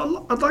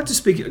I'd like to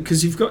speak,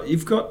 because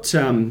you've got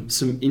some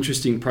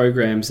interesting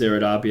programs there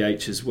at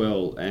RBH as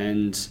well,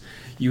 and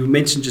you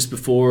mentioned just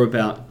before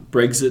about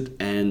Brexit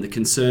and the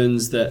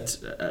concerns that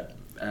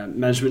at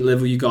management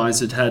level you guys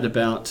had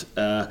about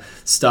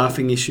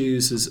staffing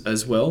issues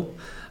as well.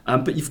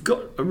 But you've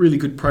got a really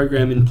good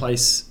program in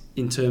place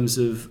in terms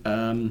of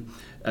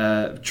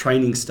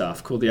training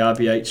staff called the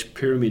RBH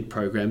Pyramid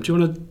Program. Do you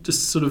want to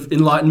just sort of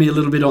enlighten me a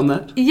little bit on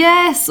that?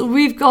 Yes,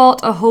 we've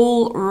got a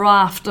whole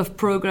raft of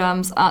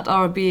programs at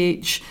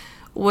RBH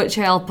which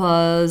help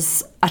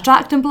us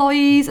attract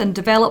employees and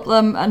develop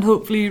them and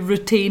hopefully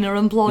retain our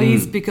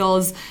employees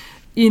because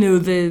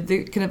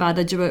the kind of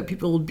adage about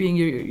people being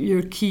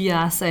your key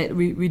asset,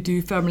 we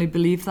do firmly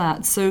believe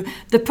that. So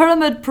the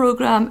Pyramid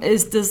Program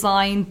is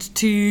designed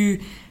to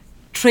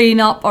train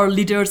up our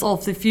leaders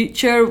of the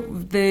future.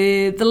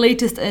 The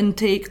latest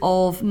intake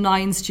of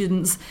 9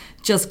 students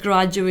just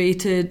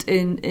graduated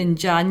in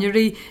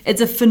January. It's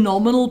a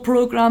phenomenal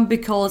program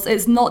because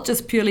it's not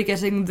just purely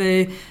getting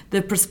the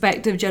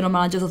prospective general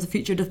managers of the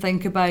future to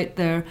think about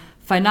their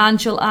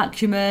financial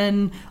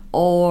acumen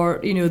or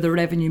the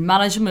revenue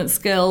management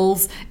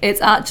skills. It's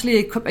actually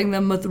equipping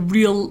them with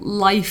real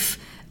life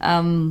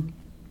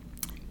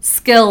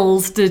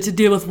skills to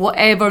deal with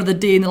whatever the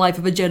day in the life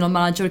of a general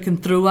manager can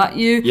throw at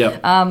you.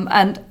 Yep.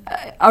 And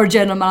our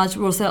general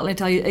manager will certainly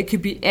tell you it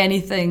could be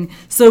anything.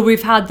 So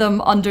we've had them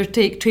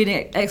undertake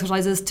training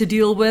exercises to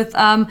deal with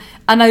an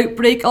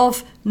outbreak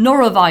of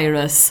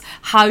norovirus,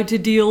 how to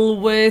deal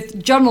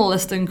with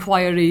journalist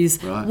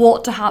inquiries, right.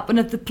 what to happen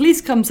if the police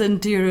comes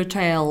into your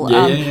hotel,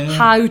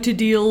 how to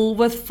deal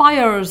with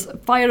fire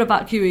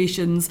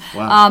evacuations,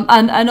 wow.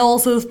 and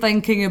also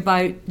thinking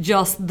about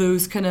just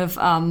those kind of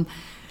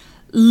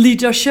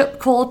leadership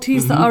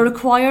qualities that are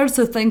required.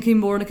 So thinking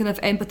more in a kind of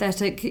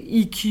empathetic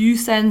EQ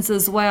sense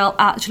as well.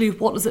 Actually,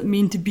 what does it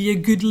mean to be a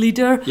good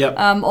leader yep.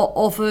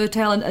 of a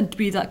hotel and to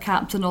be that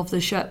captain of the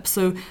ship?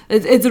 So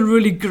it's a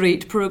really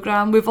great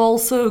programme. We've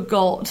also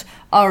got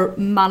our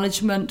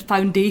management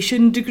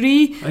foundation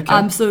degree.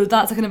 Okay. So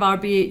that's a kind of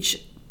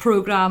RBH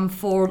programme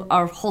for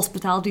our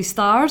hospitality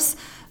stars,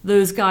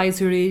 those guys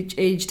who are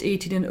aged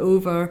 18 and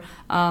over.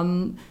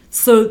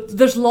 So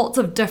there's lots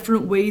of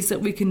different ways that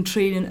we can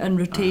train and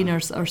retain our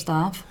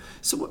staff.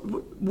 So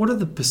what are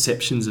the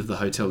perceptions of the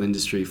hotel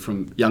industry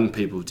from young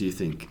people, do you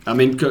think? I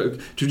mean,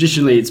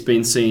 traditionally it's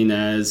been seen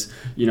as,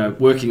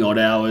 working odd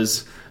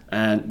hours,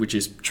 which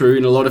is true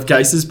in a lot of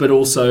cases, but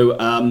also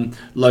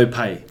low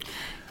pay.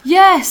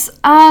 Yes,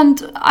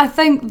 and I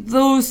think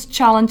those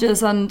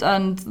challenges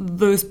and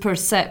those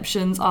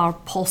perceptions are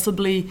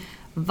possibly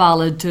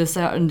valid to a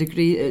certain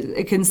degree.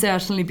 It can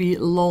certainly be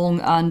long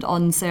and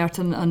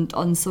uncertain and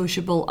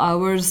unsociable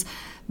hours.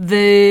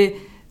 The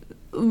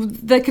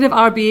kind of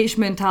RBH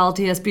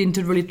mentality has been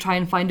to really try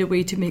and find a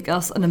way to make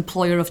us an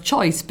employer of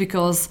choice,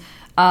 because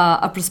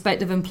a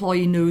prospective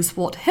employee knows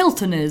what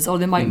Hilton is, or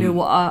they might know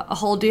what a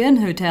Holiday Inn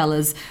hotel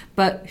is,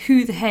 but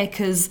who the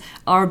heck is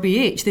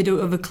RBH? They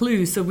don't have a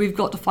clue. So we've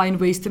got to find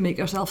ways to make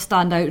ourselves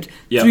stand out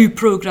through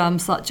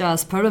programmes such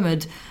as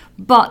Pyramid.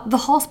 But the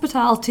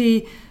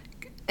hospitality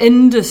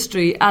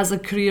industry as a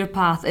career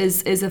path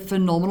is a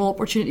phenomenal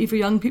opportunity for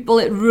young people.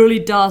 It really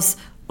does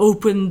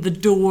open the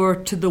door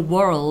to the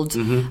world.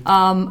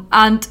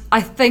 And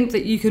I think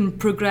that you can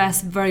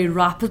progress very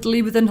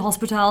rapidly within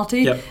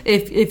hospitality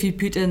if you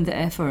put in the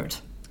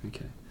effort.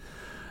 Okay.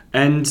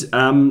 And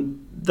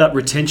that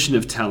retention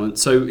of talent,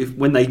 so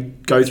when they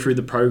go through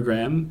the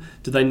program,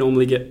 do they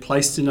normally get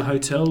placed in a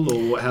hotel,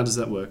 or how does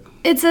that work?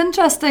 It's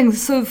interesting.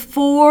 So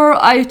 4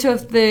 out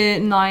of the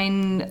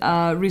 9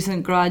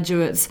 recent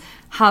graduates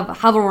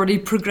have already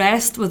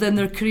progressed within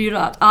their career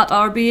at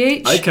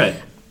RBH. Okay.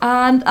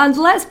 And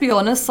let's be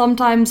honest,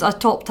 sometimes a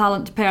top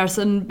talent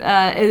person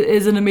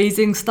is an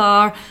amazing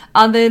star,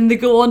 and then they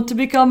go on to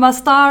become a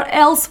star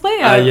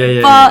elsewhere.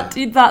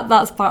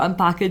 That's part and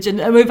package.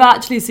 And we've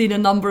actually seen a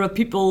number of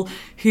people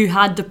who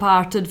had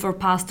departed for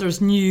Pastors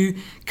New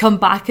come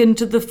back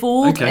into the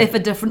fold if a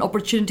different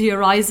opportunity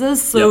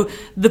arises. So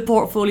the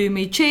portfolio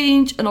may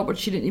change, an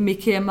opportunity may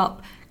come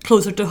up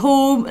closer to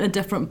home in a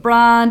different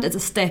brand. It's a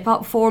step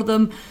up for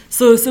them.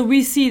 So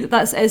we see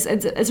that's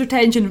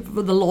retention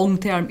for the long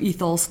term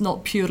ethos,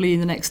 not purely in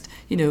the next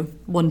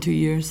 1-2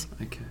 years.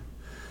 Okay.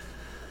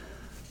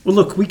 Well,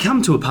 look, we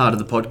come to a part of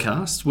the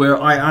podcast where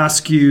I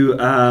ask you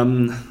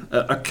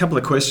a couple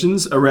of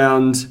questions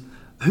around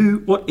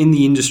what in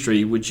the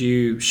industry would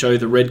you show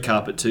the red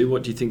carpet to?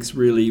 What do you think is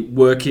really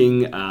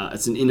working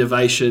as an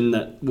innovation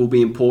that will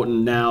be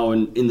important now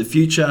and in the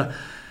future?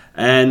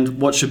 And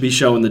what should be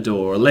shown the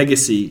door? A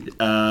legacy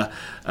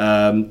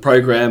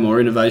program or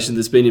innovation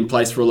that's been in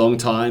place for a long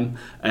time,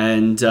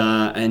 and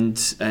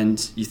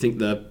you think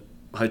the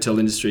hotel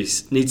industry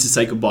needs to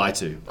say goodbye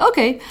to?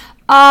 Okay.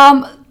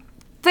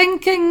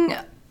 Thinking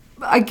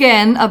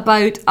again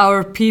about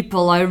our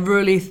people, I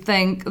really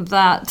think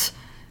that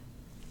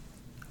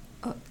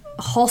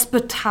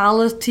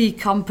hospitality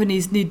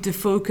companies need to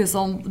focus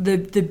on the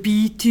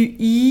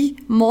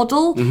B2E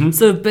model,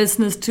 so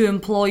business to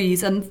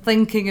employees, and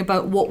thinking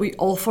about what we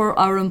offer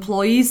our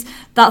employees.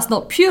 That's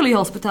not purely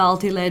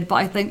hospitality led, but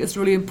I think it's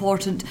really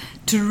important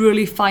to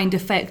really find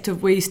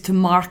effective ways to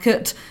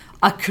market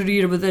a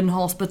career within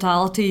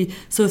hospitality.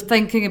 So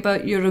thinking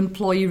about your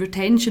employee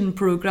retention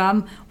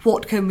programme,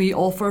 what can we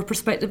offer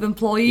prospective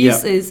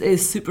employees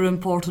is super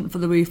important for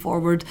the way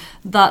forward.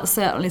 That's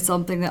certainly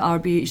something that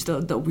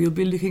RBH that we'll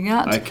be looking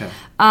at. Okay.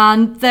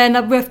 And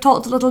then we've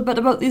talked a little bit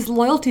about these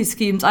loyalty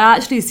schemes. I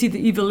actually see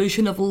the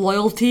evolution of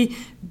loyalty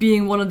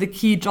being one of the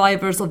key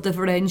drivers of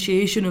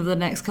differentiation over the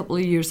next couple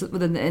of years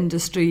within the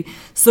industry.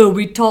 So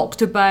we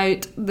talked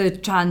about the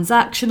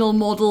transactional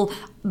model.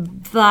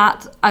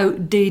 That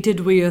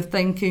outdated way of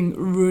thinking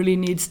really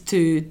needs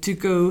to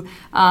go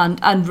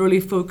and really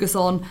focus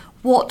on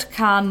what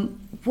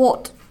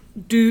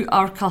do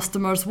our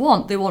customers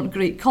want. They want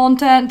great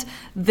content,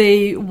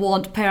 they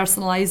want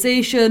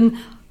personalization.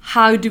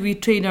 How do we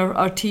train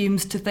our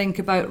teams to think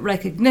about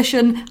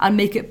recognition and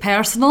make it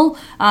personal,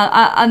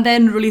 and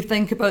then really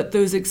think about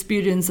those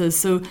experiences?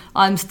 So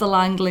I'm still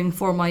angling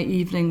for my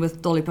evening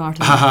with Dolly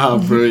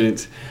Parton.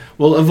 Brilliant.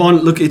 Well, Yvonne,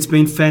 look, it's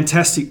been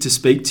fantastic to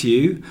speak to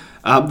you.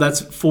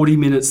 That's 40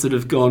 minutes that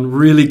have gone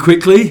really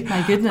quickly.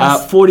 My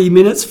goodness. 40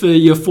 minutes for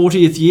your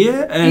 40th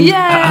year. And, yay!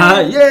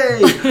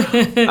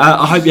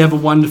 I hope you have a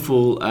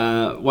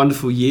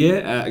wonderful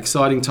year.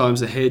 Exciting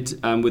times ahead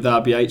with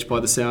RBH by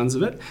the sounds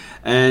of it.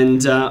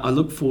 And I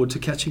look forward to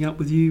catching up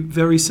with you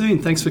very soon.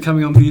 Thanks for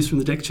coming on Views from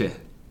the Deck Chair.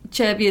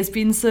 Chevy, it's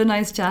been so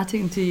nice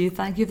chatting to you.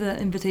 Thank you for the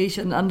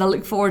invitation, and I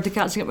look forward to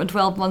catching up in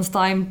 12 months'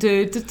 time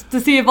to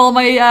see if all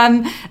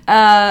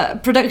my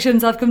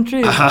predictions have come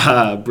true.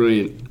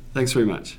 Brilliant. Thanks very much.